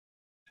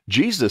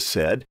Jesus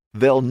said,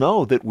 "They'll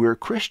know that we're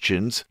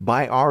Christians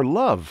by our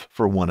love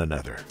for one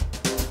another."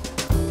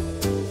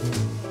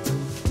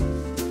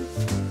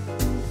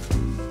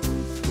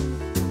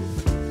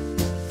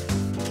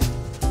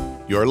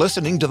 You're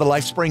listening to the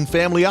Lifespring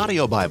Family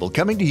Audio Bible,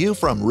 coming to you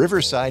from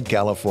Riverside,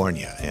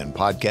 California, and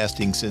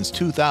podcasting since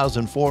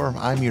 2004.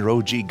 I'm your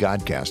OG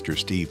Godcaster,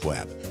 Steve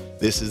Webb.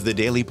 This is the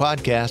daily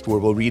podcast where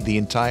we'll read the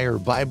entire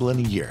Bible in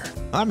a year.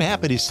 I'm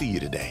happy to see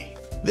you today.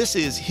 This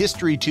is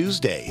History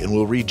Tuesday, and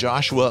we'll read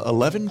Joshua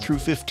 11 through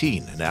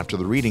 15, and after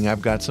the reading,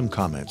 I've got some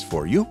comments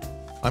for you.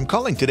 I'm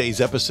calling today's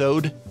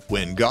episode,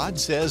 When God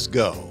Says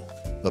Go.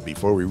 But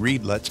before we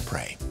read, let's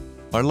pray.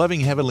 Our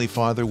loving Heavenly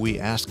Father, we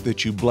ask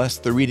that you bless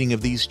the reading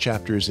of these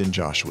chapters in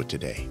Joshua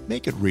today.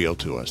 Make it real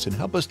to us and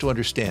help us to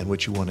understand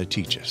what you want to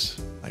teach us.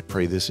 I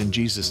pray this in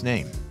Jesus'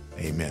 name.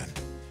 Amen.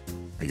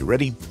 Are you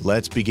ready?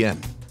 Let's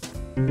begin.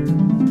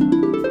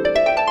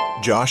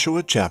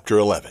 Joshua chapter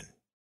 11.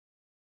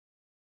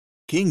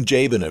 King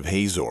Jabin of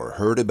Hazor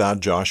heard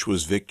about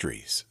Joshua's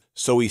victories,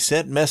 so he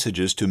sent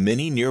messages to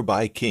many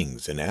nearby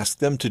kings and asked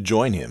them to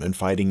join him in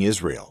fighting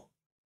Israel.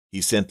 He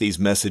sent these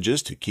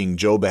messages to King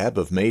Jobab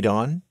of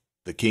Madon,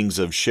 the kings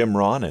of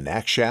Shimron and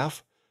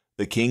Akshaph,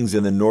 the kings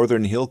in the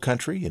northern hill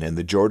country and in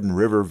the Jordan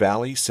River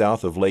Valley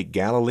south of Lake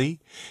Galilee,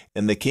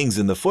 and the kings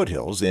in the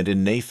foothills and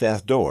in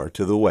Naphath Dor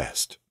to the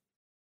west.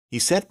 He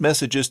sent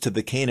messages to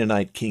the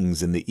Canaanite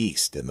kings in the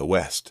east and the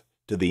west,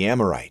 to the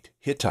Amorite,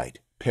 Hittite,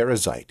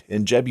 Perizzite,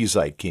 and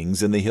Jebusite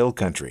kings in the hill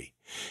country,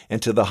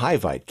 and to the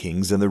Hivite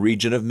kings in the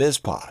region of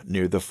Mizpah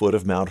near the foot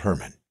of Mount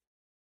Hermon.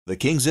 The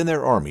kings and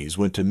their armies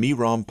went to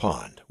Merom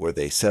Pond, where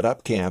they set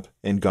up camp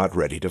and got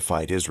ready to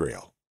fight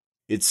Israel.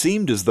 It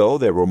seemed as though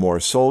there were more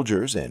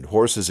soldiers and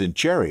horses and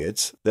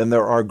chariots than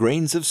there are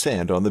grains of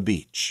sand on the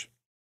beach.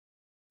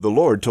 The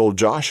Lord told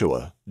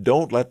Joshua,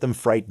 "Don't let them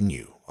frighten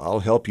you. I'll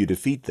help you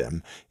defeat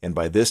them, and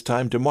by this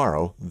time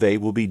tomorrow they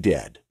will be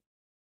dead."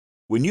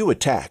 When you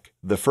attack,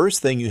 the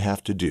first thing you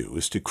have to do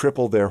is to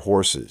cripple their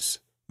horses.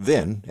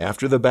 Then,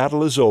 after the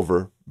battle is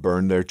over,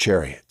 burn their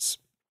chariots.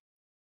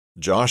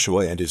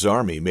 Joshua and his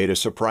army made a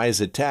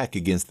surprise attack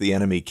against the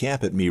enemy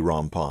camp at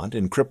Merom Pond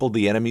and crippled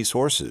the enemy's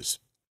horses.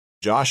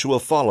 Joshua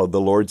followed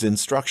the Lord's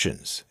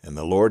instructions, and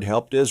the Lord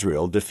helped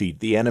Israel defeat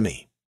the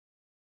enemy.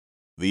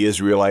 The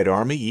Israelite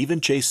army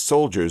even chased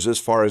soldiers as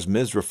far as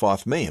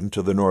Misrephoth-Maim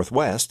to the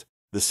northwest,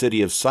 the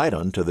city of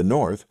Sidon to the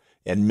north,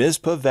 and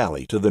Mizpah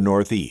Valley to the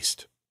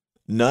northeast.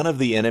 None of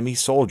the enemy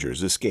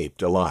soldiers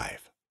escaped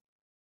alive.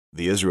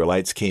 The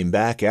Israelites came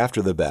back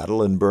after the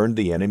battle and burned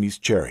the enemy's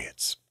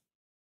chariots.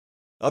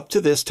 Up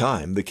to this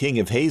time, the king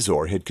of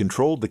Hazor had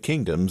controlled the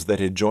kingdoms that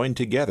had joined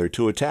together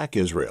to attack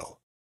Israel.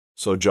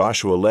 So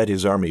Joshua led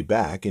his army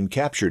back and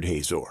captured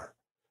Hazor.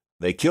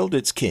 They killed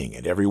its king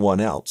and everyone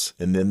else,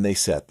 and then they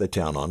set the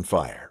town on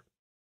fire.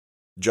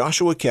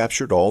 Joshua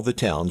captured all the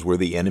towns where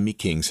the enemy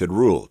kings had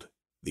ruled.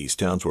 These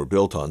towns were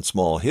built on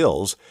small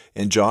hills,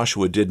 and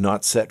Joshua did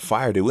not set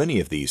fire to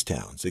any of these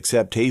towns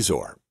except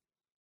Hazor.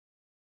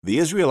 The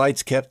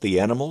Israelites kept the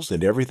animals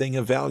and everything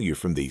of value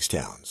from these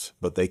towns,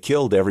 but they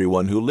killed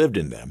everyone who lived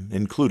in them,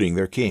 including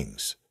their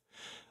kings.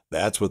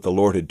 That's what the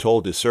Lord had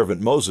told his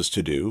servant Moses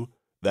to do.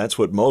 That's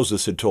what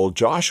Moses had told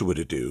Joshua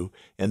to do,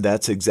 and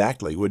that's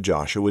exactly what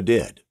Joshua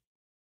did.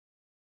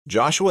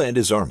 Joshua and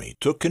his army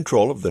took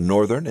control of the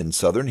northern and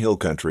southern hill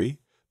country,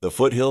 the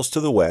foothills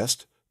to the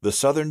west, the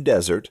southern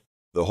desert,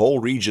 the whole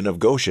region of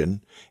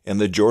Goshen,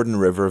 and the Jordan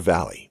River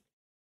Valley.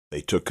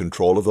 They took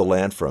control of the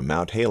land from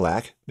Mount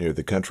Halak, near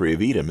the country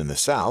of Edom in the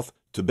south,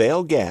 to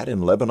Baal Gad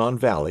in Lebanon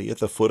Valley at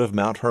the foot of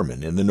Mount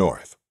Hermon in the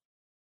north.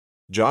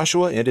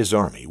 Joshua and his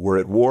army were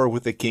at war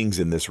with the kings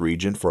in this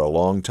region for a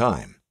long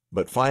time,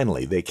 but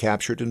finally they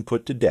captured and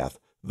put to death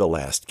the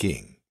last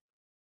king.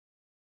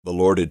 The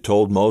Lord had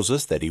told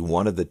Moses that he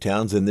wanted the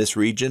towns in this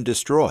region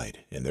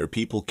destroyed and their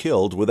people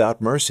killed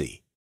without mercy.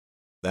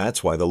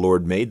 That's why the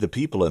Lord made the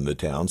people in the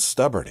towns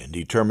stubborn and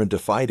determined to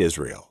fight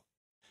Israel.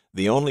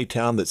 The only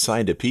town that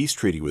signed a peace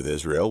treaty with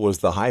Israel was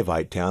the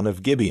Hivite town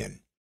of Gibeon.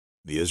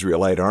 The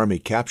Israelite army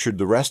captured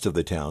the rest of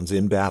the towns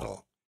in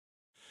battle.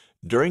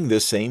 During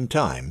this same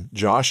time,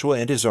 Joshua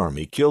and his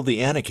army killed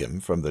the Anakim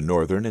from the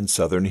northern and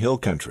southern hill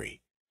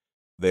country.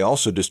 They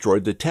also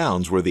destroyed the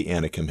towns where the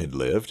Anakim had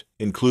lived,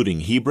 including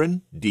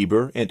Hebron,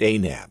 Debir, and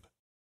Anab.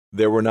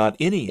 There were not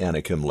any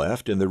Anakim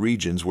left in the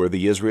regions where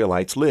the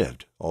Israelites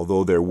lived,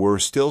 although there were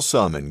still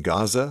some in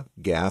Gaza,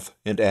 Gath,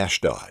 and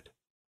Ashdod.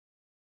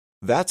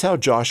 That's how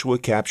Joshua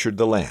captured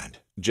the land,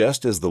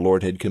 just as the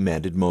Lord had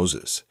commanded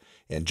Moses,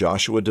 and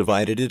Joshua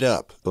divided it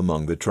up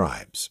among the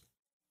tribes.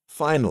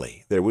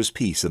 Finally, there was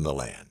peace in the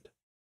land.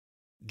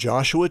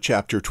 Joshua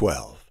chapter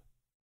 12.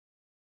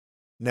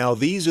 Now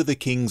these are the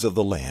kings of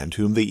the land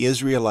whom the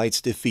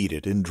Israelites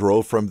defeated and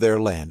drove from their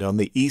land on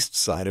the east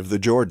side of the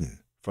Jordan,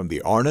 from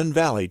the Arnon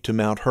Valley to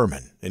Mount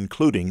Hermon,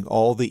 including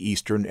all the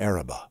eastern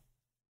Arabah.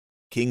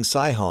 King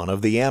Sihon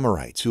of the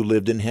Amorites, who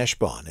lived in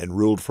Heshbon and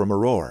ruled from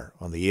Aroer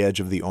on the edge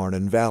of the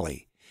Arnon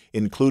Valley,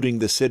 including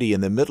the city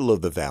in the middle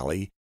of the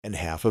valley and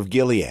half of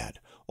Gilead,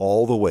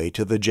 all the way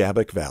to the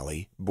Jabbok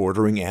Valley,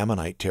 bordering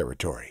Ammonite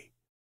territory.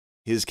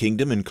 His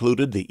kingdom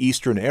included the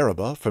eastern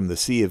Arabah from the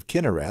Sea of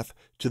Kinnereth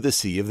to the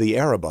Sea of the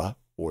Arabah,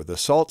 or the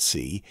Salt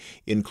Sea,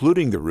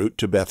 including the route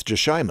to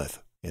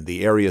Beth-Jeshimoth and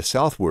the area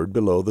southward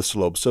below the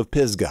slopes of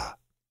Pisgah.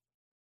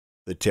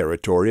 The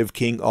territory of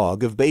King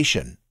Og of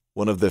Bashan,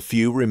 one of the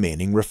few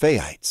remaining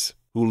Rephaites,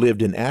 who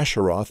lived in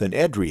Asheroth and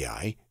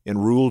Edrei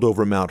and ruled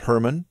over Mount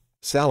Hermon,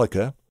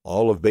 Salakah,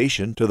 all of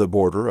Bashan to the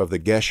border of the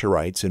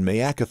Geshurites and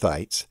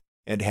Maacathites,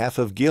 and half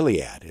of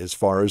Gilead as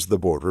far as the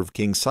border of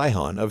King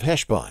Sihon of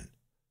Heshbon.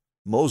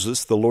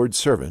 Moses, the Lord's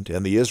servant,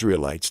 and the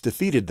Israelites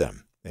defeated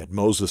them, and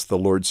Moses, the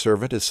Lord's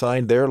servant,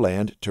 assigned their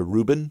land to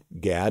Reuben,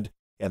 Gad,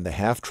 and the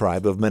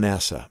half-tribe of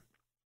Manasseh.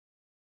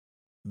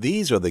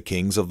 These are the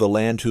kings of the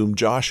land whom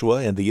Joshua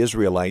and the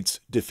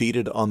Israelites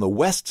defeated on the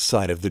west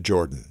side of the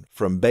Jordan,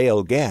 from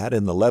Baal-Gad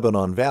in the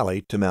Lebanon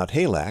valley to Mount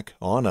Halak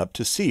on up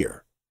to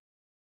Seir.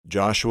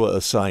 Joshua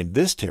assigned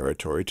this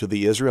territory to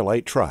the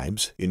Israelite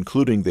tribes,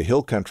 including the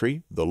hill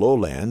country, the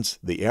lowlands,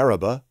 the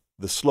Arabah,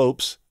 the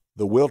slopes,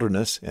 the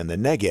wilderness, and the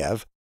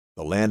Negev,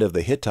 the land of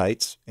the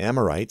Hittites,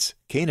 Amorites,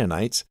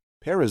 Canaanites,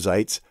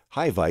 Perizzites,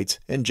 Hivites,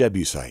 and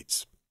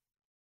Jebusites.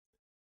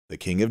 The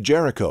king of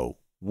Jericho,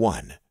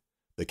 1.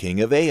 The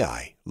king of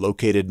Ai,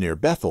 located near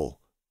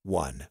Bethel,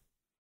 1.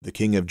 The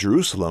king of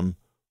Jerusalem,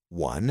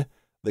 1.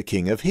 The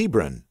king of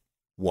Hebron,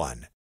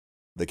 1.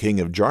 The king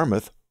of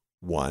Jarmuth,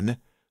 1.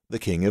 The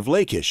king of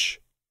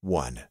Lachish,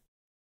 1.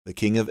 The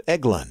king of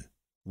Eglon,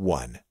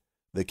 1.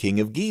 The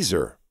king of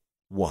Gezer,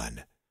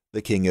 1.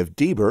 The king of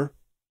Deber,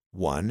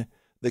 1.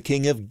 The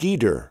king of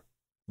Geder,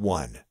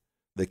 1.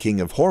 The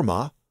king of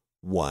Hormah,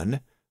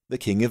 1. The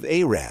king of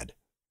Arad,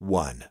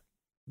 1.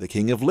 The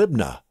king of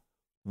Libnah,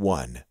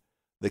 1.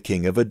 The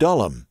king of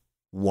Adullam,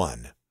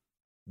 1.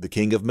 The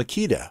king of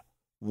Makkedah,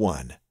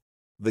 1.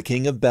 The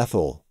king of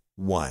Bethel,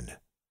 1.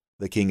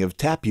 The king of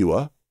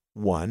Tappuah,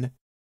 1.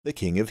 The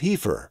king of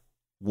Hepher,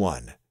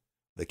 1.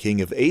 The king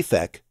of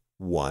Aphek,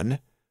 1.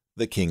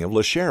 The king of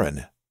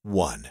Lasharon,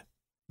 1.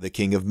 The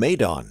king of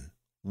Madon,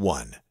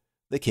 1.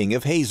 The king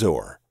of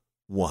Hazor,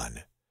 1.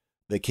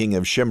 The king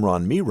of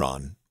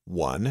Shimron-Meron,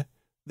 1.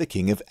 The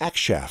king of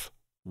Akshaph,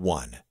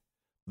 1.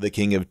 The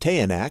king of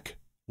Taanach,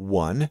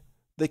 1.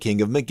 The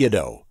king of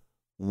Megiddo,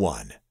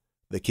 1.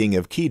 The king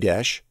of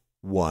Kedesh,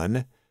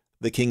 1.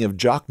 The king of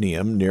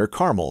Jokneam near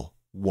Carmel,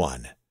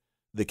 1.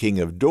 The king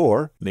of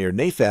Dor near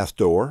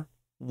Naphath-Dor,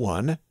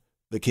 1.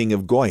 The king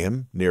of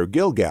Goyim near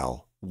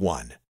Gilgal,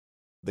 1.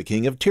 The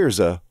king of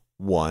Tirzah,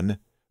 1.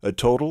 A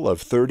total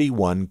of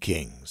 31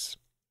 kings.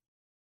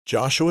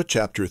 Joshua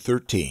chapter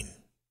 13.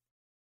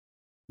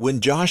 When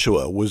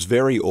Joshua was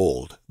very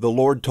old, the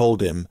Lord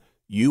told him,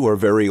 "You are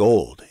very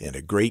old, and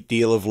a great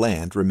deal of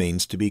land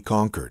remains to be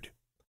conquered.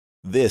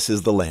 This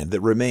is the land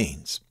that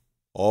remains,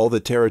 all the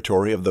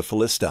territory of the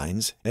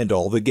Philistines and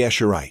all the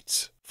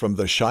Geshurites, from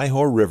the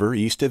Shihor River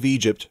east of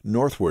Egypt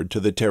northward to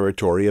the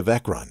territory of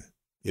Ekron.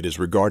 It is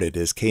regarded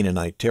as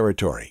Canaanite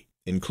territory,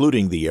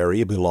 including the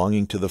area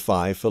belonging to the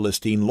 5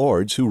 Philistine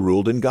lords who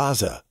ruled in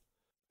Gaza: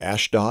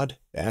 Ashdod,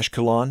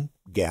 Ashkelon,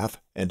 Gath,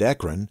 and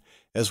Ekron,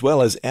 as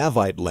well as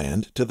Avite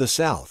land to the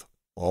south,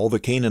 all the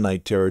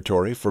Canaanite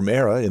territory from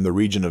Arah in the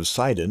region of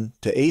Sidon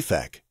to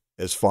Aphek,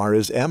 as far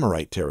as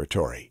Amorite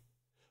territory,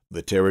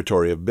 the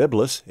territory of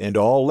Byblos and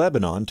all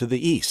Lebanon to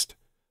the east,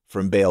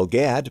 from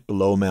Baal-Gad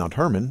below Mount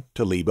Hermon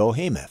to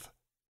Lebo-Hamath.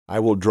 I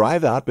will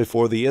drive out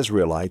before the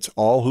Israelites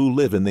all who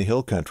live in the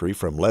hill country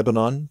from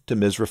Lebanon to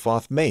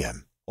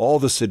Misrephoth-Maim, all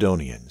the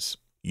Sidonians.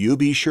 You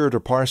be sure to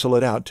parcel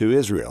it out to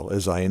Israel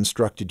as I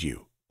instructed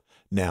you.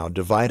 Now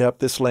divide up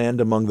this land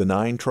among the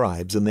 9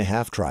 tribes and the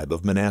half-tribe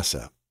of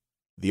Manasseh."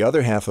 The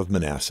other half of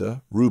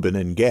Manasseh, Reuben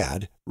and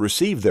Gad,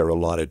 received their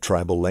allotted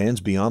tribal lands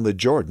beyond the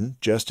Jordan,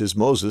 just as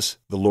Moses,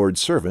 the Lord's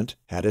servant,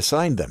 had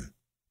assigned them.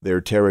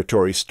 Their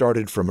territory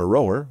started from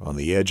Aroer, on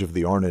the edge of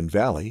the Arnon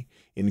Valley,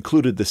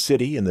 included the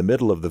city in the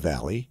middle of the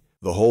valley,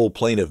 the whole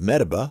plain of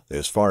Medeba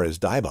as far as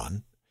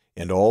Dibon,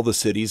 and all the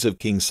cities of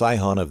King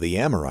Sihon of the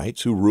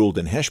Amorites who ruled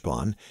in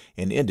Heshbon,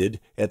 and ended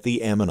at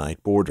the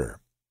Ammonite border.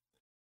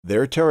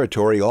 Their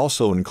territory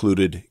also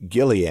included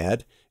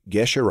Gilead,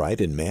 Geshurite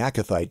and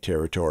Maacathite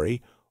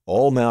territory,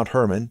 all Mount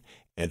Hermon,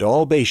 and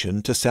all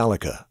Bashan to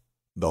Salakah,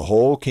 the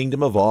whole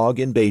kingdom of Og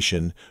in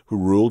Bashan, who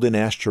ruled in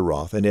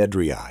Ashtaroth and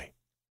Edrei.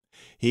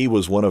 He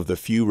was one of the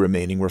few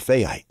remaining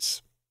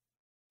Rephaites.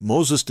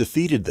 Moses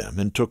defeated them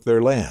and took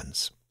their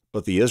lands,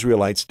 but the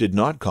Israelites did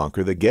not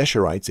conquer the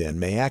Geshurites and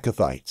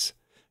Maacathites.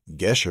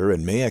 Geshur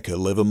and Maacah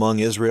live among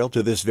Israel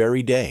to this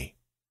very day.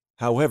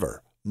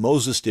 However,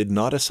 Moses did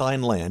not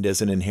assign land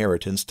as an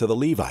inheritance to the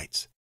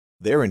Levites.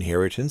 Their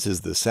inheritance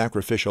is the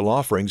sacrificial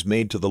offerings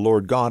made to the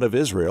Lord God of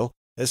Israel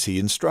as he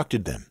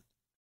instructed them.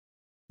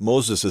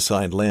 Moses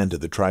assigned land to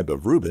the tribe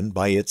of Reuben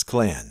by its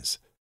clans.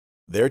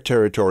 Their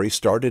territory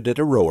started at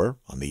Aroer,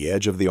 on the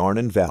edge of the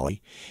Arnon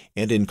Valley,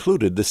 and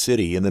included the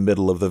city in the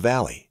middle of the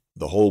valley,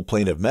 the whole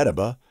plain of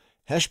Medeba,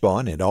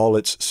 Heshbon and all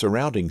its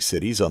surrounding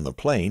cities on the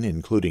plain,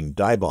 including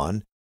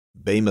Dibon,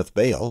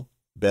 Bamoth-baal,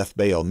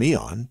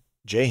 Beth-baal-meon,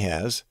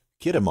 Jahaz,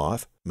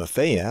 Kiddemoth,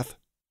 Mephaath,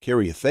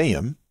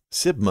 Kiriathaim,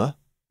 Sibmah,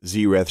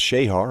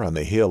 Zereth-Shahar on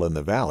the hill in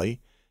the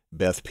valley,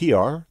 Beth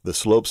Peor, the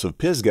slopes of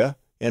Pisgah,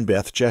 and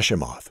Beth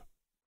Jeshimoth.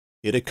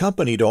 It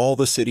accompanied all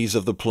the cities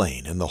of the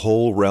plain and the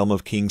whole realm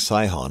of King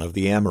Sihon of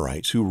the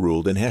Amorites who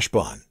ruled in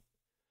Heshbon.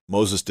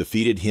 Moses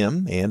defeated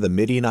him and the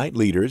Midianite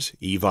leaders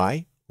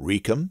Evi,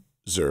 Rechem,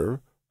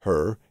 Zur,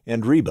 Hur,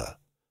 and Reba.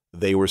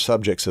 They were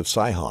subjects of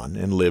Sihon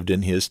and lived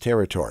in his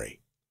territory.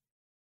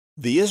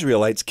 The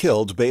Israelites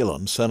killed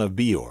Balaam son of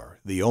Beor,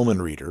 the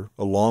omen reader,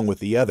 along with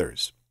the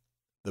others.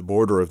 The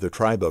border of the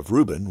tribe of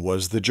Reuben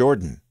was the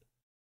Jordan.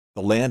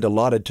 The land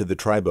allotted to the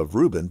tribe of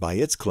Reuben by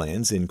its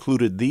clans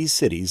included these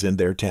cities and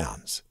their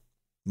towns.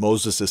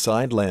 Moses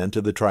assigned land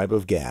to the tribe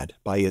of Gad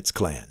by its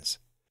clans.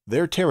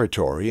 Their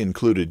territory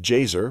included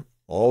Jazer,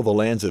 all the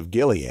lands of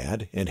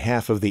Gilead, and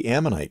half of the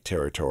Ammonite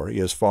territory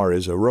as far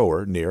as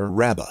Aroer near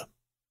Rabbah.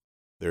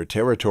 Their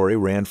territory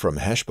ran from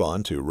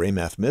Heshbon to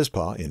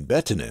Ramath-Mizpah in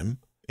Betonim,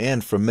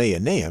 and from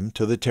Mahanaim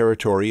to the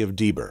territory of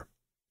Debir.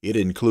 It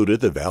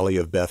included the valley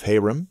of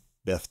Beth-Haram,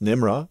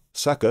 Beth-Nimrah,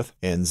 Succoth,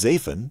 and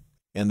Zaphon,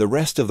 and the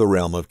rest of the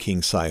realm of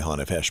King Sihon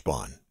of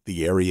Heshbon,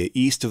 the area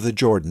east of the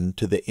Jordan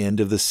to the end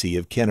of the Sea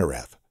of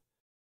Kinnereth.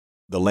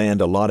 The land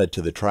allotted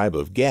to the tribe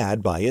of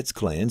Gad by its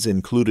clans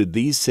included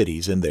these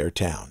cities and their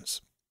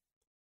towns.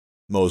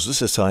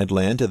 Moses assigned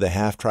land to the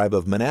half-tribe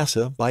of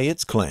Manasseh by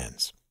its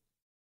clans.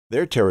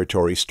 Their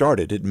territory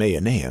started at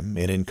Mahanaim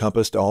and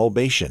encompassed all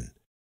Bashan,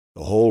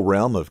 the whole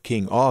realm of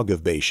King Og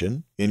of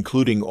Bashan,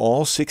 including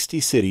all 60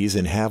 cities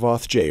in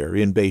Havoth-Jair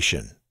in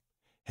Bashan.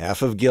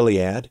 Half of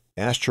Gilead,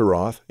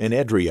 Ashtaroth, and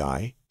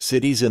Edrei,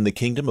 cities in the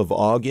kingdom of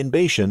Og in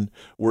Bashan,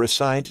 were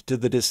assigned to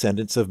the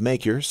descendants of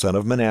Machir, son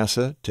of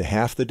Manasseh, to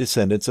half the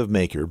descendants of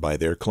Machir by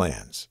their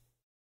clans.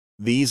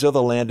 These are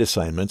the land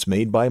assignments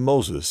made by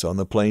Moses on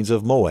the plains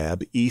of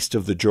Moab east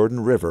of the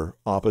Jordan River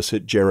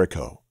opposite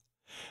Jericho.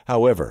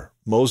 However,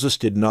 Moses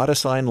did not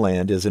assign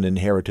land as an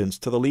inheritance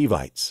to the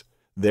Levites.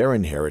 Their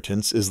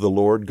inheritance is the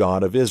Lord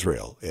God of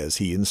Israel, as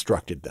he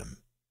instructed them.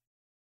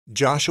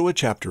 Joshua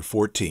chapter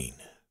 14.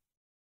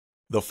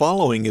 The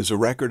following is a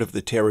record of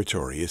the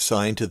territory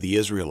assigned to the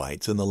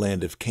Israelites in the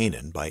land of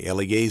Canaan by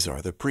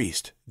Eleazar the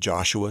priest,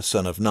 Joshua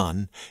son of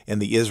Nun,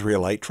 and the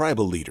Israelite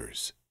tribal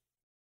leaders.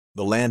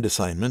 The land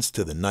assignments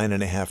to the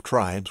 9½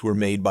 tribes were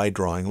made by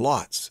drawing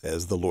lots,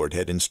 as the Lord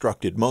had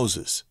instructed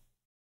Moses.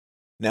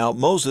 Now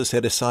Moses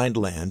had assigned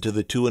land to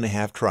the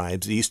 2½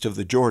 tribes east of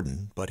the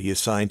Jordan, but he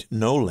assigned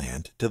no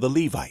land to the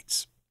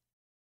Levites.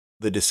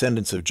 The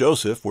descendants of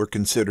Joseph were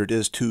considered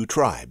as 2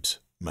 tribes,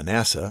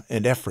 Manasseh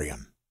and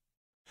Ephraim.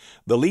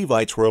 The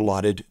Levites were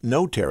allotted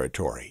no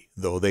territory,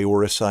 though they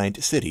were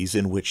assigned cities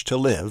in which to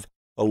live,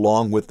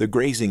 along with the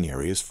grazing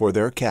areas for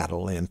their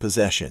cattle and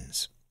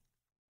possessions.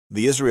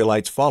 The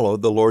Israelites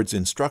followed the Lord's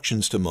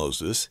instructions to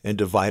Moses and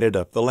divided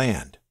up the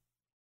land.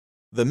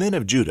 The men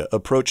of Judah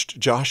approached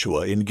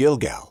Joshua in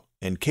Gilgal,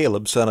 and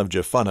Caleb son of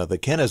Jephunneh the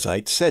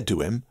Kenizzite said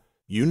to him,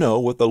 "You know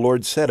what the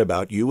Lord said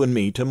about you and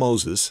me to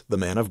Moses, the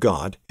man of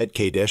God, at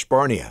Kadesh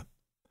Barnea.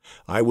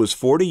 I was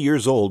 40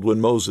 years old when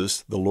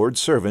Moses, the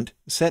Lord's servant,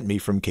 sent me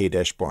from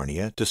Kadesh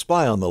Barnea to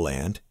spy on the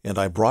land, and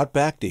I brought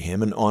back to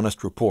him an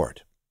honest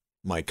report.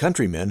 My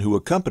countrymen who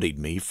accompanied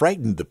me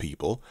frightened the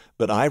people,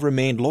 but I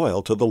remained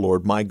loyal to the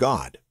Lord my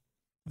God.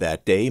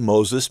 That day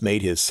Moses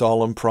made his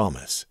solemn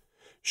promise.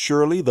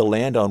 Surely the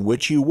land on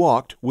which you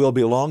walked will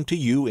belong to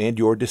you and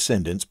your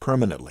descendants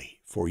permanently,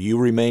 for you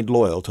remained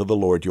loyal to the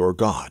Lord your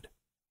God.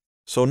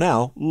 So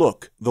now,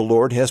 look, the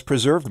Lord has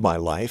preserved my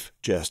life,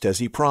 just as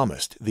he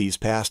promised, these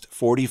past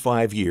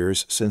 45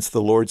 years since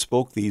the Lord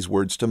spoke these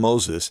words to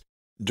Moses,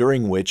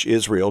 during which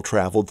Israel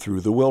traveled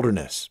through the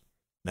wilderness.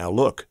 Now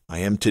look, I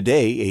am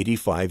today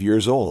 85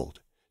 years old.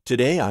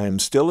 Today I am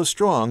still as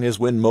strong as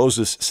when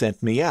Moses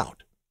sent me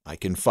out. I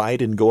can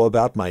fight and go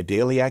about my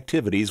daily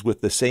activities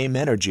with the same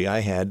energy I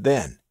had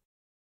then.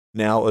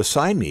 Now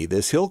assign me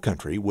this hill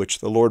country which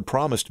the Lord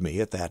promised me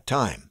at that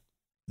time.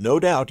 No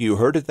doubt you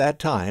heard at that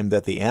time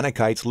that the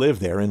Anakites live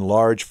there in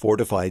large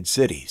fortified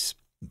cities.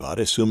 But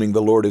assuming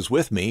the Lord is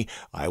with me,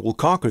 I will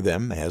conquer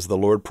them as the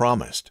Lord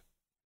promised."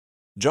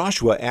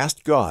 Joshua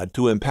asked God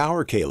to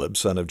empower Caleb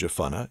son of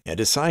Jephunneh and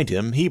assigned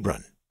him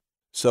Hebron.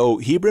 So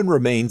Hebron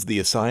remains the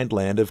assigned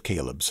land of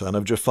Caleb son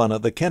of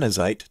Jephunneh the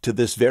Kenizzite to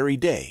this very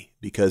day,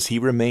 because he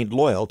remained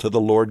loyal to the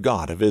Lord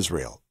God of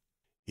Israel.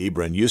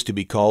 Hebron used to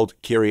be called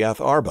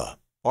Kiriath Arba.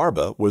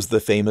 Arba was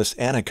the famous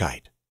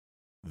Anakite.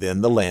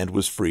 Then the land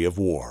was free of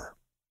war.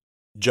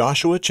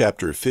 Joshua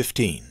chapter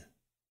 15.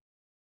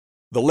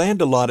 The land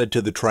allotted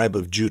to the tribe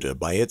of Judah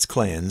by its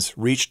clans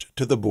reached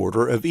to the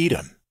border of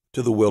Edom,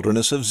 to the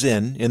wilderness of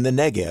Zin in the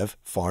Negev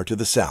far to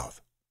the south.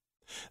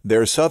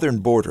 Their southern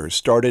border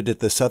started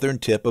at the southern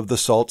tip of the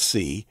Salt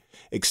Sea,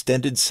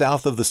 extended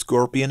south of the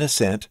Scorpion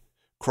Ascent,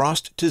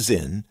 crossed to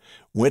Zin,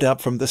 went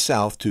up from the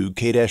south to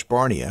Kadesh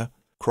Barnea,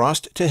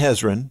 crossed to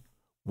Hezron,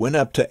 went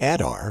up to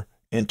Adar,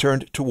 and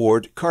turned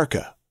toward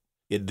Karka.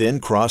 It then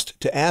crossed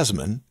to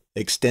Asmon,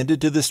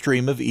 extended to the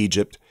stream of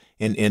Egypt,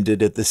 and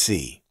ended at the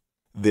sea.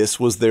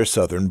 This was their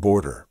southern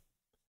border.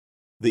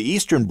 The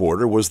eastern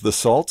border was the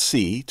Salt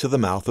Sea to the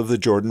mouth of the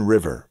Jordan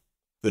River.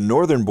 The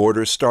northern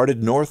border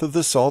started north of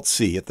the Salt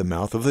Sea at the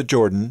mouth of the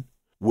Jordan,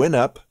 went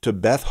up to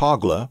Beth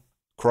Hogla,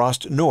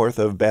 crossed north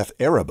of Beth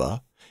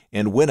Araba,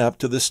 and went up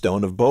to the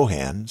stone of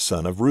Bohan,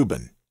 son of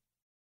Reuben.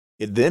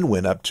 It then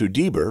went up to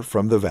Deber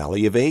from the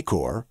valley of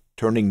Achor,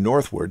 turning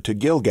northward to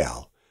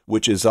Gilgal,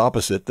 which is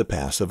opposite the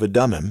pass of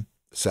Adummim,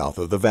 south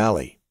of the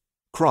valley,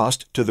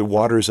 crossed to the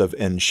waters of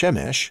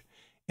En-Shemesh,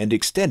 and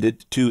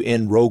extended to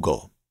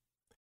En-Rogel.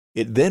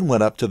 It then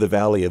went up to the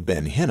valley of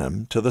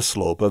Ben-Hinnom to the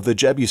slope of the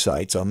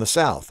Jebusites on the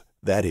south,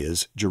 that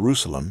is,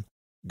 Jerusalem,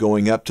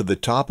 going up to the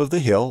top of the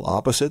hill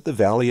opposite the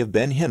valley of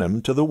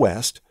Ben-Hinnom to the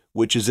west,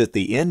 which is at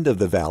the end of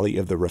the valley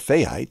of the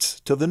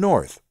Rephaites to the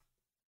north.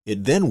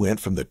 It then went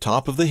from the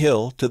top of the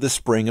hill to the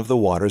spring of the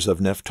waters of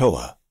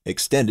Nephtoah,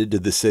 extended to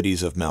the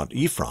cities of Mount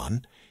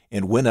Ephron,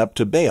 and went up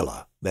to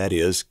Baalah, that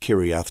is,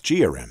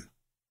 Kiriath-Jearim.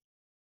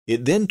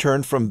 It then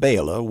turned from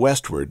Baalah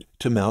westward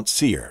to Mount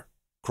Seir,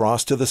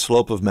 crossed to the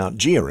slope of Mount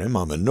Jearim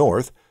on the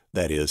north,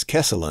 that is,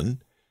 Kesalon,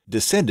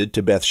 descended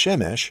to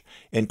Beth-Shemesh,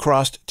 and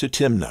crossed to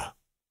Timnah.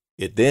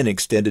 It then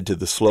extended to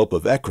the slope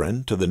of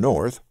Ekron to the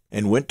north,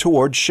 and went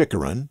toward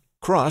Shikkeron,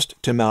 crossed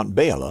to Mount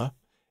Baalah,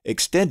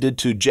 extended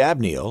to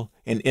Jabneel,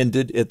 and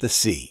ended at the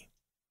sea.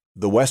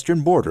 The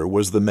western border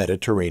was the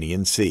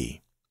Mediterranean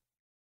Sea.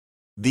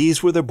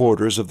 These were the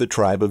borders of the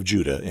tribe of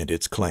Judah and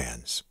its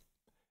clans.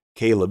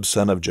 Caleb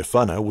son of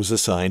Jephunneh was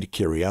assigned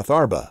Kiriath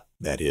Arba,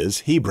 that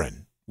is,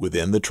 Hebron,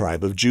 within the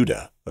tribe of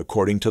Judah,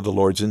 according to the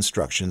Lord's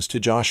instructions to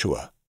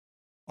Joshua.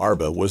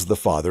 Arba was the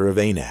father of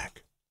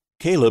Anak.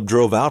 Caleb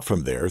drove out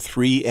from there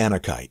 3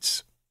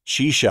 Anakites,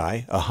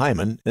 Sheshai,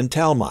 Ahiman, and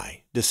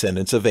Talmai,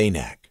 descendants of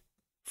Anak.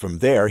 From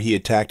there he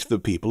attacked the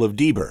people of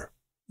Deber.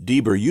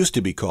 Deber used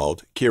to be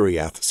called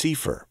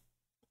Kiriath-Sepher.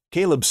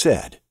 Caleb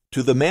said,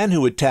 "To the man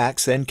who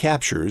attacks and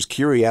captures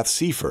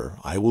Kiriath-Sepher,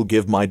 I will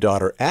give my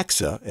daughter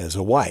Achsah as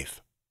a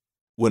wife."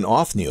 When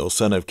Othniel,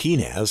 son of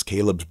Kenaz,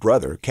 Caleb's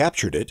brother,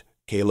 captured it,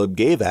 Caleb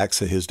gave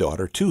Achsah his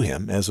daughter to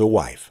him as a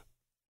wife.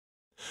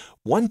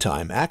 One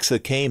time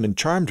Achsah came and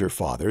charmed her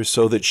father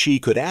so that she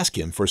could ask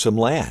him for some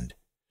land.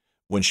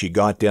 When she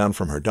got down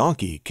from her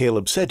donkey,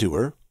 Caleb said to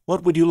her,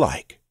 "What would you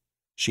like?"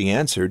 She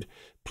answered,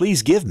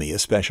 "Please give me a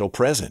special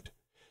present.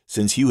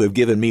 Since you have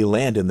given me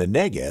land in the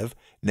Negev,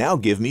 now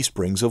give me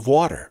springs of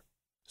water."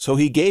 So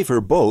he gave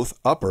her both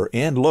upper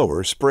and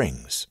lower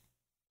springs.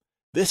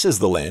 This is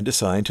the land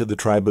assigned to the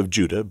tribe of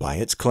Judah by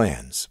its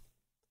clans.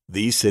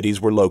 These cities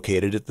were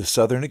located at the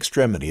southern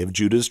extremity of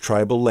Judah's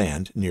tribal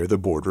land near the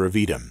border of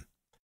Edom: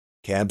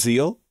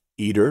 Kabzeel,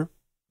 Eder,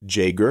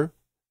 Jagur,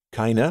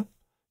 Kinah,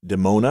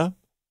 Dimona,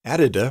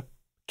 Adadah,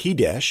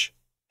 Kedesh,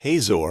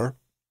 Hazor,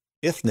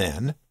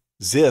 Ithnan,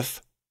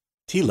 Ziph,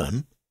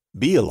 Telem,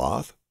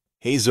 Bealoth,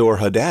 Hazor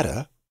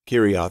Hadadah,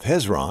 Kiriath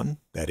Hezron,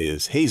 that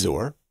is,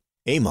 Hazor,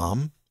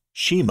 Amam,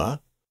 Shema,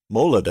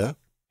 Moladah,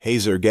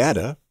 Hazar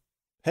Gaddah,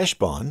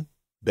 Heshbon,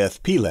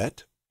 Beth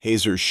Pelet,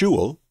 Hazar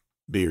Shual,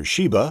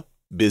 Beersheba,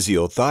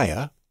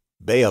 Biziothia,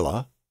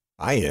 Baalah,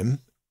 Aim,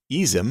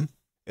 Ezim,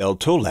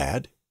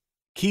 El-Tolad,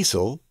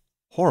 Kisel,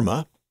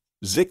 Hormah,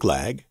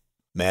 Ziklag,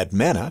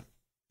 Madmannah,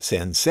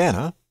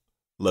 Sansannah,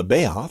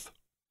 Lebaoth,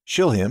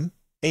 Shilhim,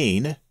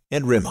 Ain,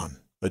 and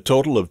Rimmon, a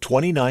total of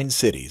 29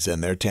 cities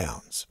and their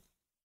towns.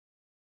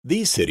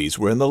 These cities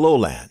were in the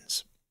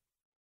lowlands: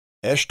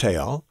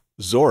 Eshtaol,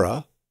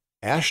 Zorah,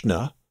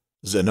 Ashna,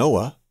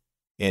 Zanoah,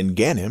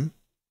 En-Ganim,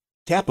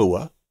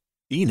 Tappuah,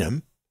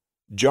 Enim,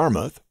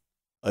 Jarmuth,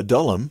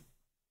 Adullam,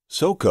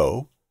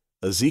 Soko,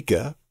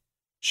 Azekah,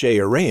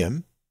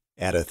 Shearaim,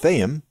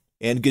 Adathaim,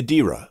 and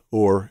Gedera,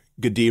 or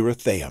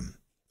Gederathaim,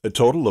 a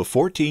total of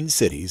 14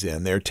 cities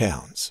and their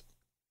towns.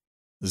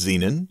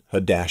 Zenon,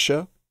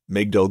 Hadashah,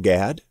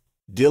 Migdal-Gad,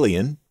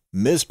 Dilion,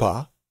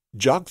 Mizpah,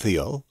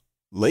 Joktheel,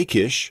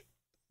 Lachish,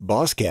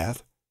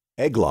 Bozkath,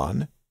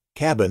 Eglon,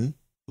 Cabin,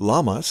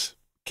 Lamas,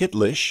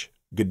 Kitlish,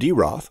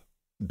 Gederoth,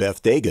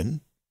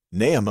 Beth-Dagon,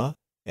 Naamah,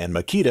 and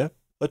Makkedah,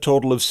 a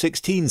total of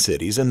 16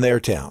 cities and their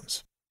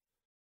towns.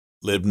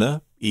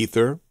 Libnah,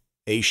 Ether,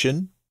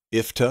 Ashan,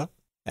 Iftah,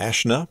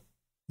 Ashna,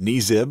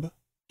 Nezib,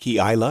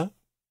 Keilah,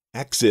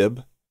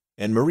 Akzib,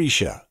 and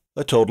Maresha,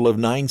 a total of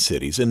 9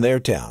 cities and their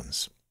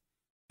towns.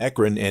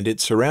 Ekron and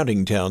its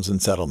surrounding towns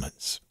and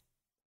settlements.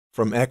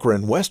 From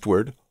Ekron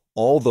westward,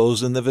 all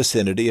those in the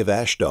vicinity of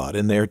Ashdod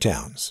and their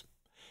towns.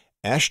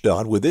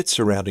 Ashdod with its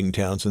surrounding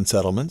towns and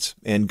settlements,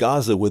 and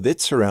Gaza with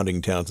its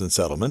surrounding towns and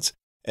settlements,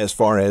 as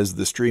far as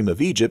the stream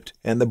of Egypt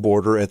and the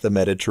border at the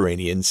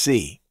Mediterranean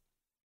Sea.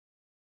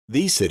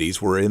 These cities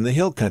were in the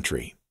hill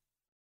country: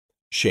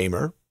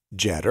 Shamer,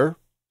 Jattir,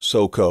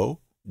 Soko,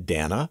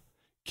 Dana,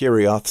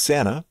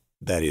 Kiriath-Sanah,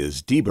 that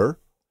is, Deber,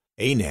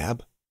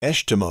 Anab,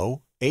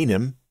 Eshtemoh,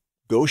 Anim,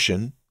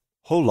 Goshen,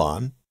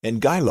 Holon,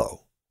 and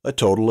Gilo, a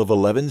total of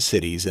 11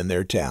 cities and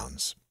their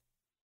towns.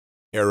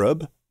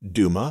 Arab,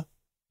 Duma,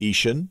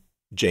 Eshan,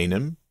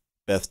 Janim,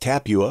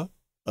 Beth-Tappuah,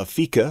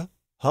 Aphekah,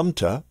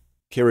 Humtah,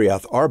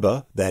 Kiriath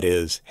Arba, that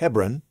is,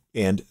 Hebron,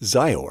 and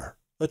Zior,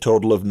 a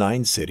total of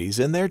 9 cities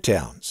and their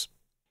towns.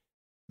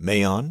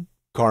 Maon,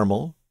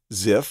 Carmel,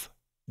 Ziph,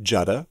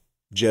 Judah,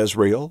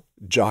 Jezreel,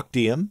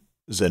 Jokdeam,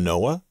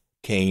 Zanoah,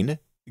 Cain,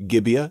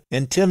 Gibeah,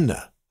 and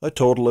Timnah, a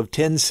total of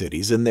 10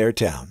 cities and their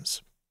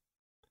towns.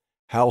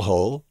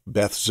 Halhul,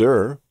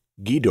 Beth-zur,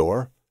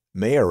 Gedor,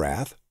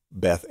 Maarath,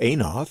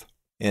 Beth-Anoth,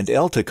 and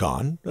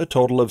Eltekon, a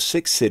total of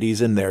 6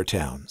 cities and their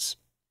towns.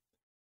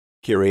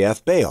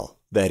 Kiriath-Baal,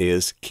 that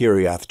is,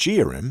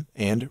 Kiriath-Jearim,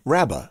 and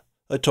Rabbah,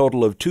 a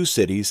total of 2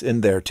 cities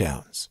and their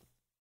towns.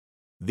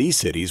 These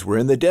cities were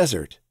in the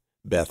desert: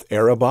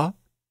 Beth-Arabah,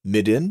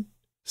 Middin,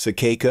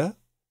 Sekaka,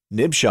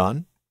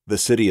 Nibshan, the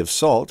city of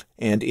Salt,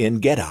 and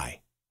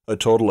En-Gedi, a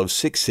total of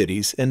 6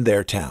 cities and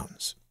their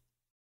towns.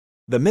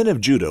 The men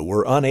of Judah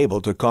were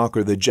unable to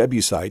conquer the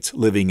Jebusites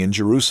living in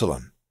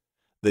Jerusalem.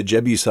 The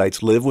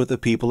Jebusites live with the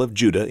people of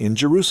Judah in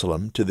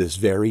Jerusalem to this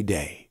very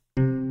day.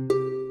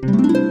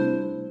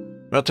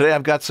 Well, today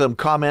I've got some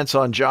comments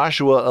on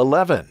Joshua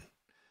 11.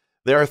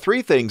 There are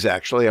 3 things,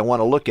 actually, I want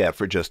to look at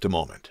for just a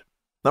moment.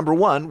 Number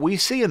 1, we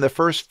see in the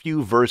first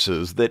few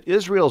verses that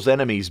Israel's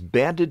enemies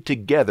banded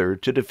together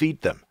to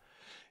defeat them.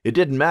 It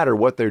didn't matter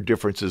what their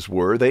differences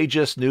were, they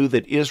just knew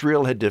that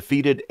Israel had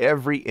defeated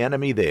every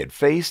enemy they had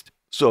faced,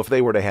 so if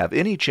they were to have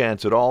any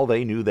chance at all,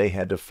 they knew they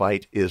had to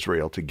fight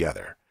Israel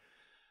together.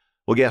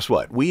 Well, guess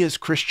what? We as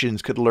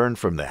Christians could learn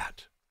from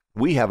that.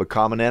 We have a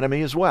common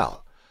enemy as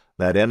well.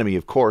 That enemy,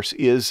 of course,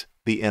 is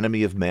the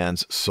enemy of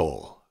man's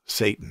soul,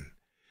 Satan.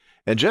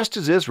 And just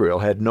as Israel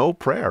had no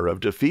prayer of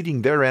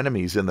defeating their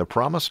enemies in the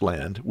Promised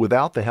Land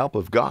without the help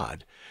of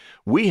God,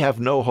 we have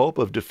no hope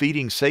of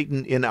defeating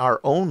Satan in our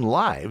own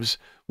lives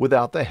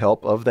without the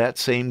help of that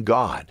same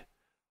God.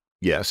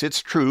 Yes,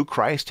 it's true,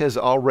 Christ has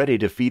already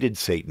defeated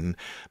Satan,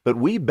 but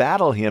we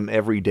battle him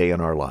every day in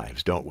our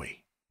lives, don't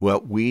we?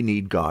 Well, we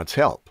need God's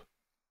help.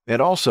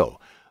 And also,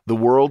 the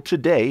world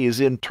today is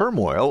in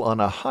turmoil on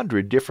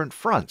 100 different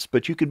fronts,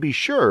 but you can be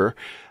sure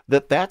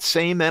that that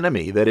same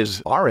enemy that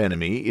is our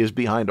enemy is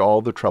behind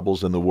all the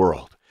troubles in the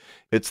world.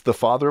 It's the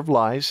father of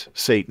lies,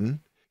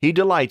 Satan. He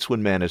delights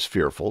when man is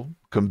fearful,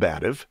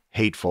 combative,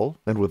 hateful,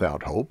 and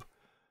without hope.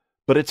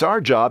 But it's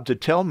our job to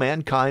tell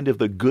mankind of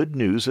the good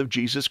news of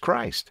Jesus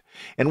Christ.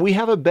 And we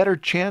have a better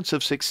chance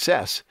of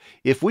success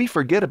if we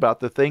forget about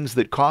the things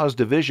that cause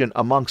division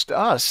amongst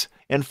us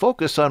and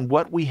focus on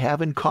what we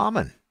have in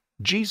common: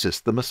 Jesus,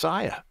 the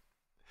Messiah.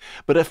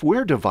 But if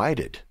we're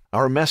divided,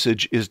 our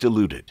message is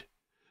diluted.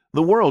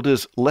 The world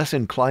is less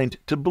inclined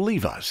to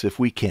believe us if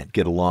we can't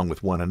get along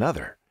with one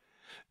another.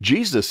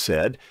 Jesus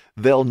said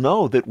they'll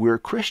know that we're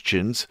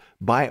Christians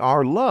by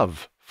our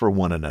love for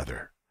one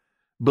another.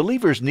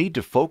 Believers need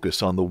to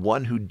focus on the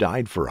one who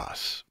died for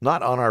us,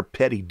 not on our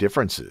petty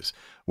differences,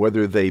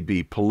 whether they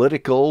be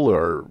political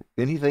or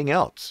anything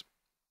else.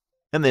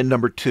 And then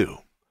number 2.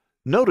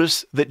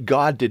 Notice that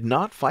God did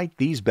not fight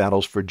these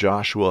battles for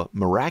Joshua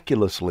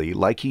miraculously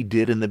like he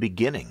did in the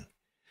beginning.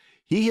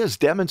 He has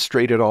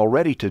demonstrated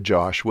already to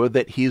Joshua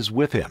that he is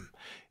with him,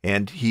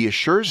 and he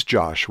assures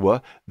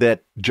Joshua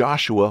that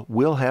Joshua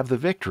will have the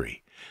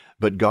victory.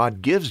 But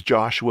God gives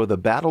Joshua the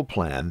battle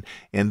plan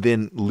and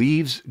then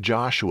leaves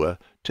Joshua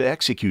to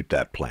execute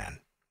that plan.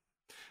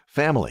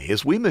 Family,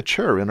 as we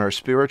mature in our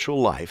spiritual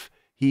life,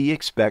 he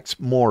expects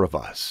more of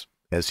us,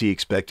 as he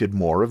expected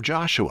more of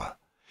Joshua.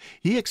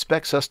 He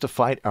expects us to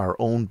fight our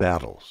own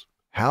battles.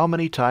 How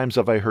many times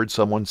have I heard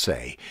someone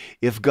say,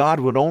 "If God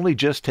would only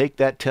just take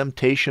that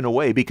temptation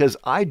away because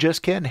I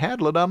just can't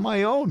handle it on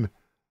my own."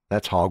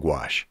 That's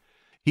hogwash.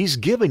 He's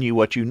given you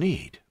what you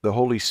need, the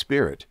Holy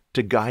Spirit,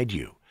 to guide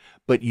you,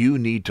 but you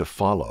need to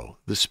follow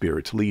the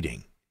Spirit's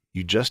leading.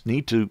 You just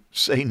need to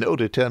say no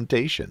to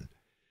temptation.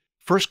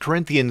 1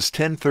 Corinthians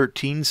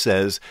 10:13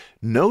 says,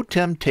 "No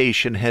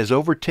temptation has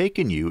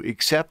overtaken you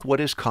except what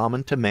is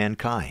common to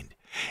mankind.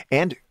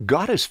 And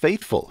God is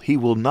faithful. He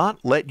will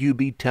not let you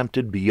be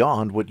tempted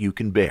beyond what you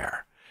can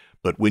bear.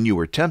 But when you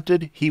are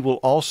tempted, He will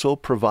also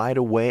provide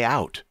a way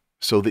out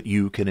so that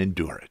you can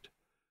endure it."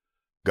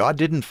 God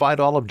didn't fight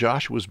all of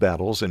Joshua's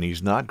battles, and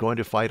He's not going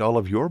to fight all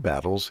of your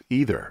battles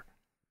either.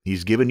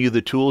 He's given you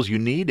the tools you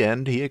need,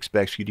 and He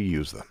expects you to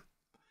use them.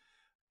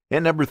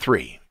 And number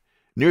 3,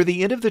 near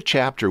the end of the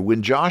chapter,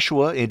 when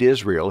Joshua and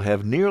Israel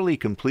have nearly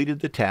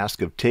completed the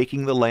task of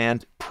taking the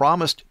land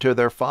promised to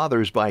their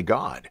fathers by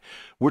God,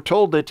 we're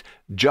told that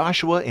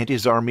Joshua and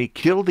his army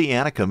killed the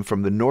Anakim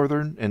from the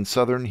northern and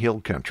southern hill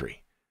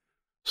country.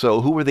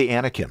 So who were the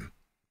Anakim?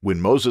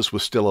 When Moses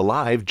was still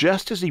alive,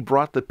 just as he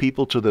brought the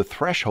people to the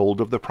threshold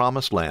of the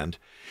Promised Land,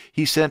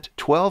 he sent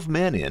 12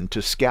 men in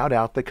to scout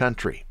out the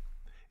country.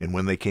 And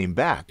when they came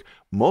back,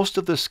 most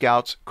of the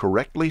scouts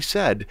correctly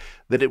said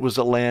that it was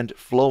a land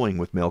flowing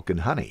with milk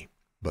and honey.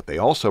 But they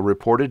also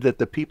reported that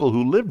the people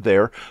who lived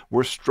there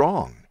were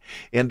strong,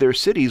 and their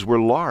cities were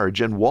large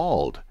and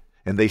walled.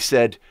 And they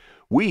said,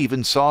 "We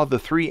even saw the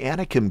 3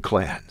 Anakim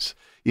clans.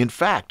 In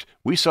fact,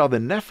 we saw the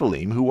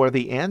Nephilim, who are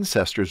the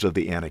ancestors of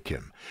the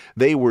Anakim.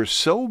 They were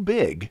so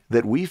big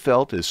that we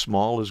felt as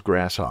small as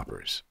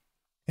grasshoppers."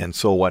 And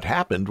so what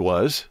happened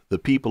was the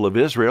people of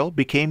Israel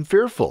became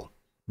fearful.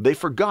 They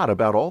forgot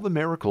about all the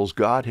miracles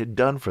God had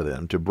done for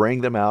them to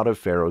bring them out of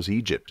Pharaoh's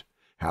Egypt,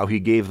 how He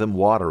gave them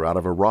water out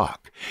of a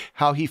rock,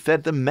 how He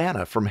fed them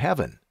manna from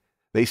heaven.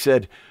 They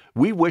said,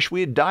 "We wish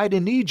we had died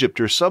in Egypt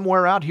or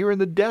somewhere out here in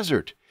the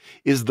desert.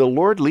 Is the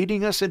Lord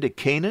leading us into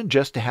Canaan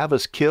just to have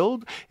us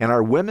killed and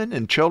our women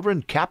and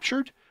children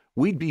captured?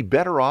 We'd be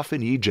better off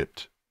in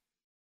Egypt."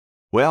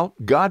 Well,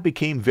 God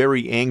became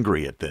very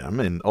angry at them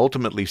and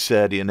ultimately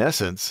said, in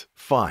essence,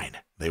 "Fine,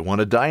 they want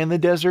to die in the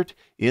desert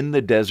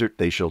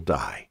they shall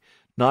die.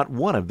 Not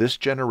one of this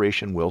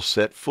generation will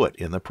set foot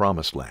in the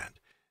promised land."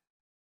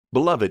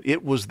 Beloved,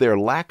 it was their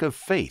lack of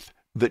faith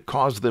that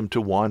caused them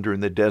to wander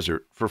in the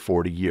desert for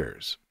 40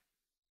 years.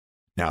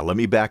 Now, let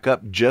me back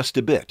up just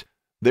a bit.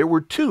 There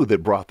were two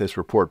that brought this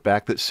report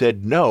back that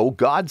said, "No,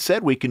 God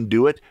said we can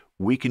do it.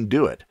 We can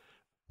do it."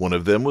 One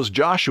of them was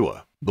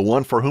Joshua, the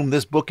one for whom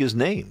this book is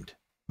named.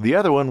 The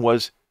other one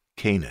was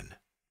Canaan.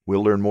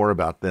 We'll learn more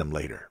about them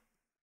later.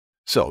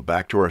 So,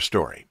 back to our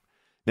story.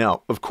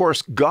 Now, of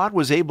course, God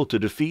was able to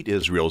defeat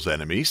Israel's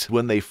enemies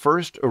when they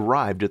first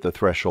arrived at the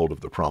threshold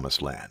of the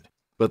Promised Land.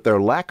 But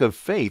their lack of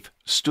faith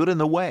stood in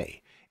the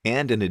way,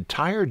 and an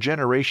entire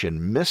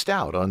generation missed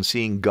out on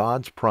seeing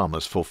God's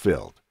promise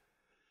fulfilled.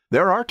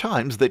 There are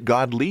times that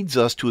God leads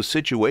us to a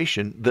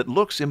situation that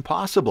looks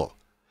impossible.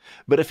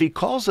 But if He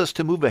calls us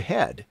to move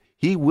ahead,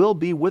 He will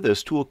be with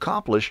us to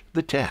accomplish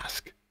the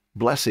task.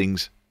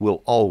 Blessings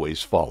will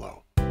always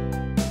follow.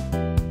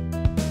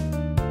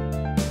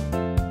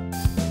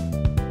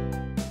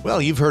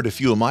 Well, you've heard a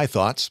few of my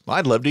thoughts.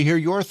 I'd love to hear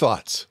your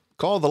thoughts.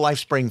 Call the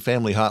Lifespring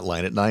Family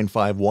Hotline at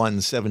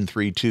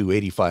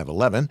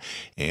 951-732-8511.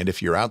 And if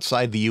you're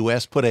outside the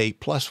U.S., put a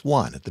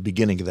 +1 at the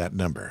beginning of that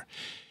number.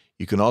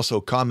 You can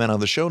also comment on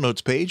the show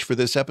notes page for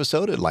this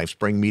episode at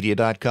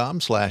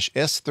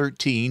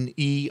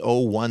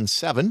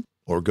lifespringmedia.com/S13E017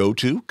 or go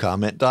to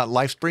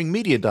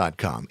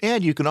comment.lifespringmedia.com.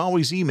 And you can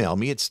always email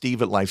me at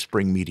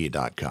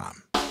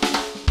steve@lifespringmedia.com.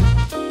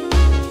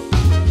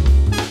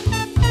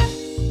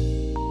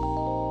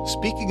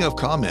 Speaking of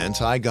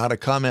comments, I got a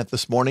comment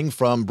this morning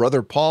from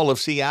Brother Paul of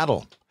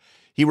Seattle.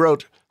 He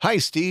wrote, "Hi,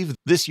 Steve.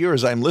 This year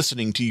as I'm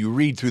listening to you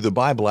read through the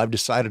Bible, I've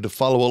decided to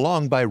follow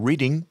along by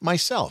reading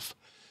myself.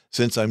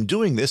 Since I'm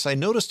doing this, I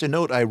noticed a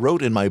note I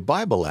wrote in my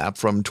Bible app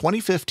from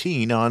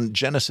 2015 on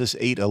Genesis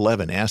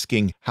 8:11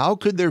 asking, how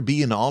could there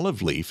be an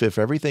olive leaf if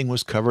everything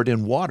was covered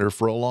in water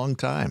for a long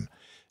time?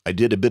 I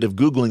did a bit of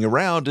Googling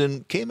around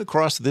and came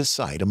across this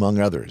site, among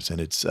others, and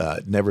it's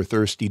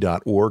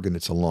neverthirsty.org, and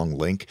it's a long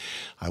link.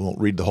 I won't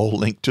read the whole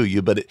link to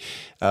you, but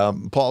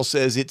Paul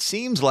says, it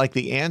seems like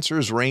the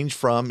answers range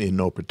from, in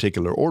no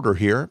particular order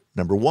here,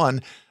 number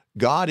 1,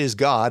 God is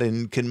God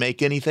and can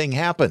make anything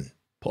happen.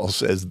 Paul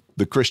says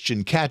the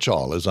Christian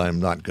catch-all, as I'm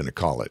not going to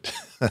call it.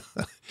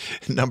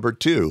 Number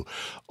 2,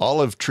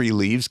 olive tree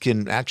leaves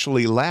can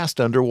actually last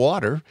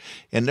underwater.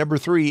 And number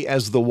 3,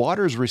 as the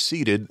waters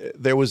receded,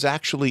 there was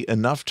actually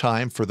enough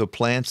time for the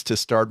plants to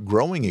start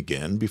growing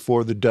again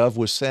before the dove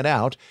was sent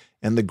out,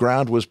 and the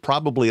ground was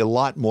probably a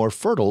lot more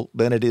fertile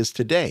than it is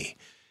today.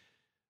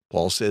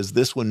 Paul says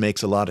this one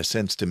makes a lot of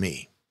sense to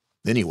me.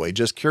 Anyway,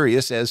 just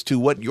curious as to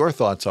what your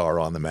thoughts are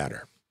on the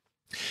matter.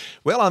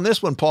 Well, on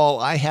this one, Paul,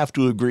 I have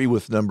to agree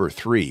with number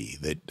 3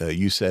 that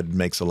you said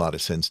makes a lot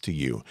of sense to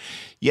you.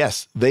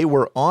 Yes, they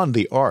were on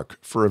the ark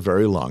for a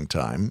very long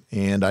time,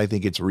 and I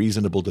think it's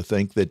reasonable to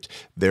think that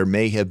there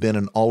may have been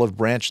an olive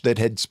branch that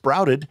had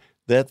sprouted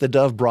that the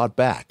dove brought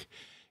back.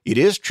 It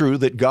is true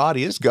that God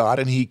is God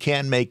and He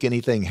can make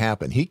anything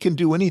happen. He can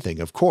do anything,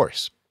 of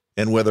course.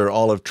 And whether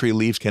olive tree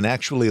leaves can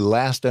actually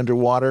last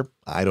underwater,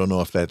 I don't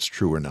know if that's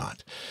true or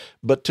not.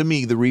 But to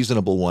me, the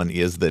reasonable one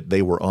is that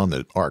they were on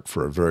the ark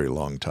for a very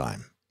long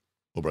time.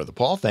 Well, Brother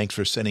Paul, thanks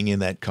for sending in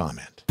that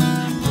comment.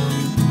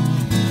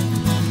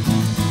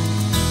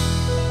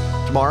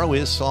 Tomorrow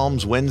is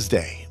Psalms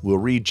Wednesday. We'll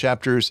read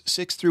chapters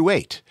 6 through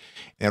 8.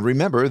 And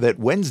remember that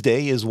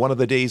Wednesday is one of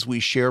the days we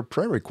share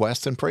prayer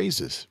requests and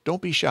praises.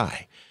 Don't be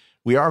shy.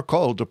 We are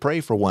called to pray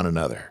for one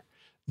another.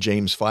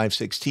 James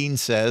 5:16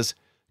 says,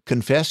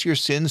 "Confess your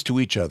sins to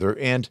each other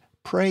and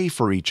pray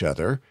for each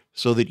other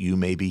so that you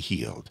may be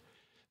healed."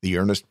 The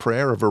earnest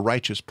prayer of a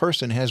righteous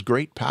person has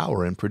great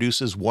power and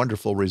produces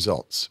wonderful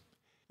results.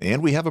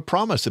 And we have a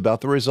promise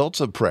about the results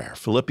of prayer.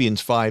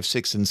 Philippians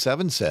 5:6 and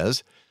 7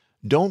 says,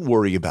 "Don't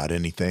worry about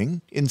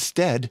anything.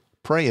 Instead,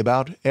 pray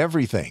about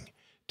everything.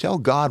 Tell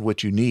God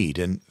what you need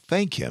and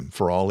thank Him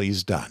for all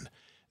He's done.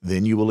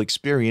 Then you will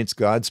experience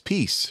God's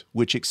peace,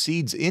 which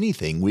exceeds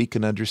anything we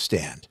can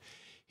understand.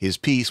 His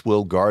peace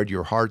will guard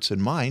your hearts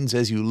and minds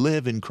as you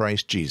live in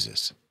Christ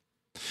Jesus."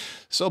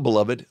 So,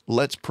 beloved,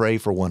 let's pray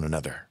for one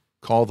another.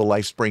 Call the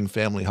Lifespring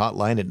Family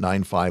Hotline at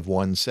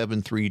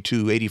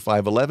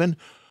 951-732-8511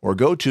 or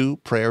go to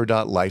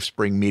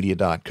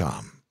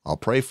prayer.lifespringmedia.com. I'll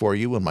pray for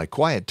you in my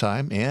quiet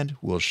time, and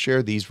we'll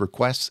share these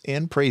requests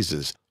and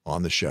praises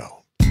on the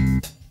show.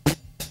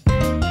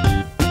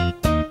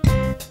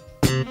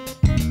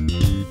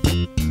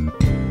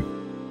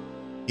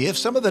 If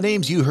some of the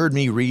names you heard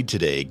me read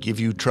today give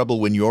you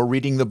trouble when you're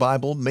reading the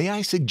Bible, may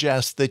I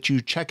suggest that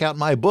you check out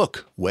my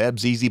book,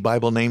 Webb's Easy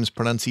Bible Names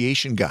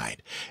Pronunciation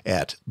Guide,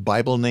 at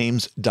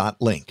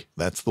BibleNames.link.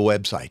 That's the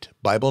website,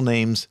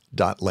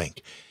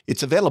 BibleNames.link.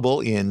 It's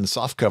available in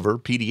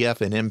softcover, PDF,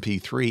 and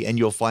MP3, and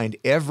you'll find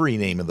every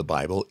name in the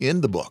Bible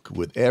in the book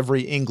with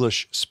every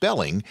English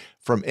spelling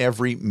from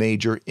every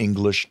major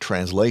English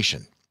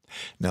translation.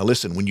 Now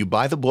listen, when you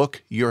buy the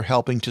book, you're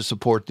helping to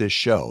support this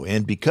show.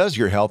 And because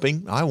you're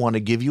helping, I want to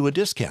give you a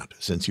discount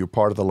since you're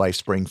part of the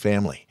Lifespring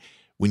family.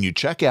 When you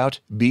check out,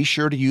 be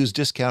sure to use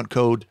discount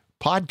code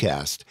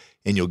PODCAST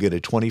and you'll get a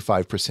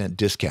 25%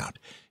 discount.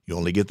 You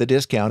only get the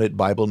discount at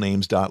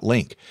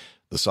BibleNames.link.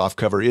 The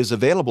softcover is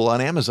available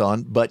on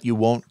Amazon, but you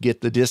won't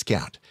get the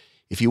discount.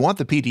 If you want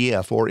the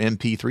PDF or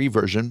MP3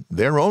 version,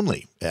 they're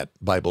only at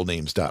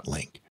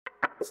BibleNames.link.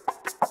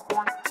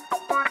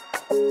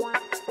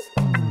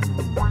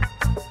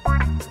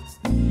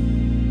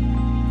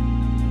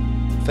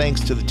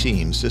 Thanks to the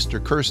team, Sister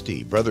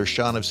Kirsty, Brother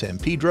Sean of San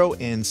Pedro,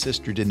 and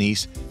Sister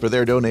Denise for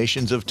their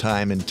donations of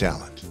time and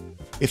talent.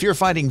 If you're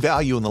finding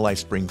value in the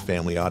Lifespring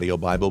Family Audio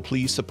Bible,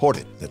 please support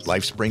it at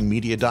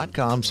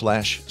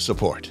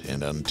lifespringmedia.com/support.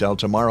 And until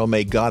tomorrow,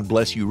 may God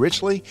bless you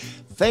richly.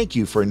 Thank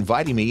you for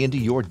inviting me into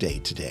your day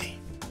today.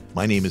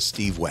 My name is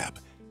Steve Webb.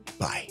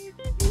 Bye.